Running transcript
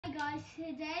guys,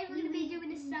 today we're going to be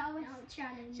doing a sour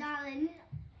challenge.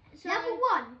 So, level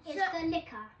 1 is the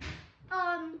liquor.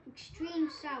 Extreme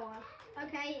sour.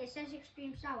 Okay, it says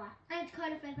extreme sour. And it's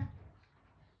kind of flavor.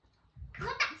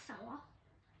 Not that sour.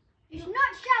 It's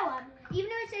not sour. Even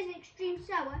though it says extreme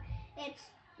sour, it's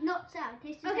not sour. It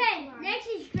tastes Okay, like next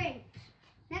is drinks.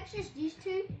 Next is these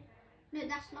two. No,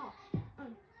 that's not.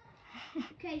 Oh.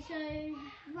 Okay, so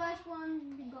first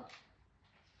one we got.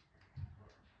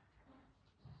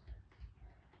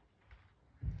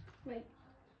 Wait,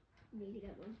 need to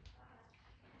get one.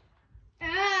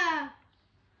 Ah!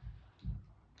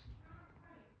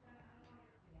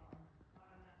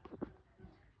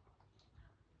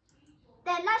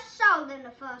 They're less sour than the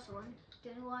first one. The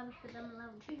one for them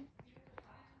level 2.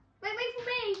 Wait for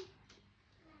me!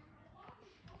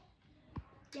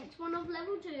 Gets one of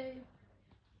level 2.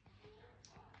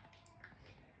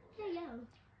 There you go.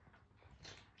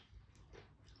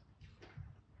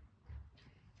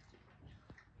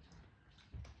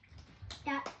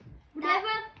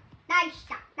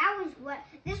 That was what.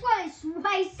 This one is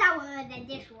way sourer than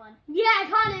this one. Yeah, I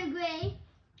can't agree.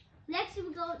 Next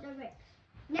we go with the Ritz.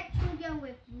 Next we're going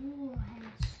with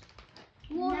Warheads.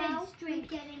 Warheads we're drink.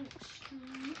 getting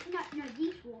extreme. No,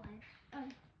 these Warheads. Oh,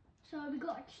 so we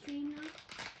got extreme now.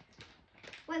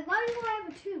 Wait, why do I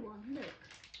have a 2-1? Look.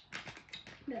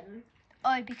 Don't know.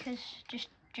 Oh, because just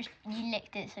you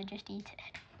licked it, so just eat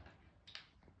it.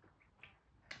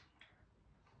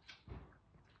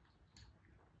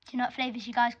 Do you know what flavours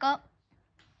you guys got?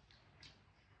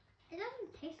 It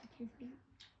doesn't taste like anything.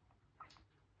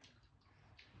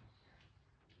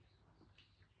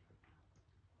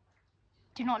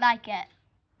 Do you not like it?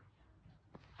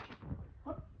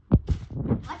 What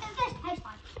does this taste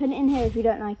like? Put it in here if you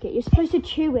don't like it. You're supposed to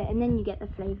chew it and then you get the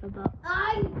flavour, but...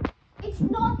 It's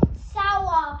not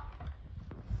sour.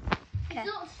 Okay. It's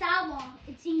not sour.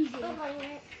 It's easy.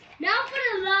 Now for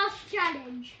the last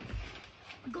challenge.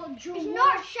 We got draw. It's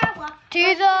not sour.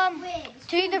 Do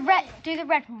the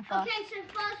red one first. Okay, so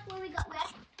first one we got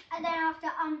red. And then after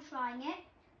untrying it,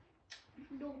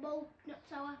 Normal, not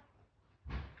sour.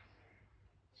 it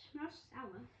smells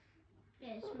sour.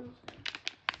 Yeah, it smells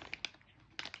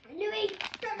sour. Louis,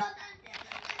 turn on that.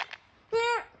 Is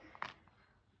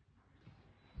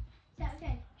that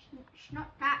okay? It's not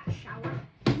that sour.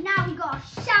 Now we got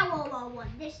a sour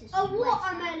one. This is A way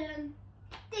watermelon.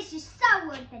 sour. This is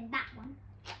sour than that one.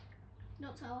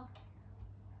 Not sour.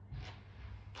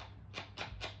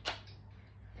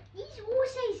 These all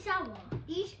say sour.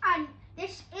 These and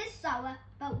this is sour,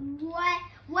 but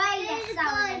way less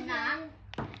sour than that.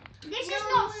 This is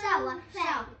not sour.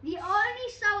 So the only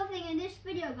sour thing in this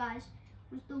video, guys,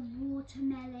 was the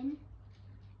watermelon.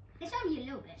 It's only a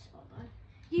little bit sour though.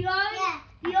 The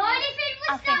only thing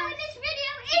was sour in this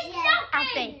video is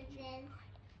nothing.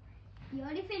 The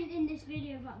only thing in this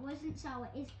video that wasn't sour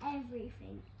is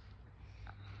everything.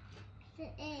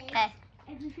 Okay.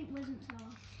 Everything wasn't sour.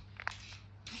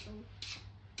 That's all.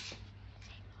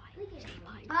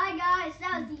 Bye guys,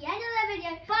 that was the end of the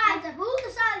video. But of all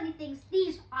the soury things,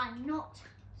 these are not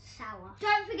sour.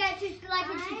 Don't forget to like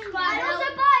and And subscribe.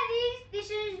 also buy these.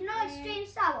 This is not extreme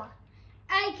sour.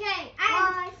 Okay,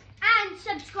 Bye. and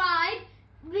subscribe.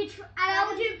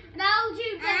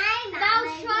 I'll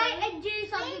try and do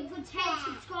something for 10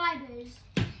 subscribers.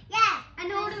 Yeah.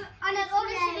 And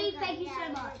honestly, thank you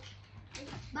so much.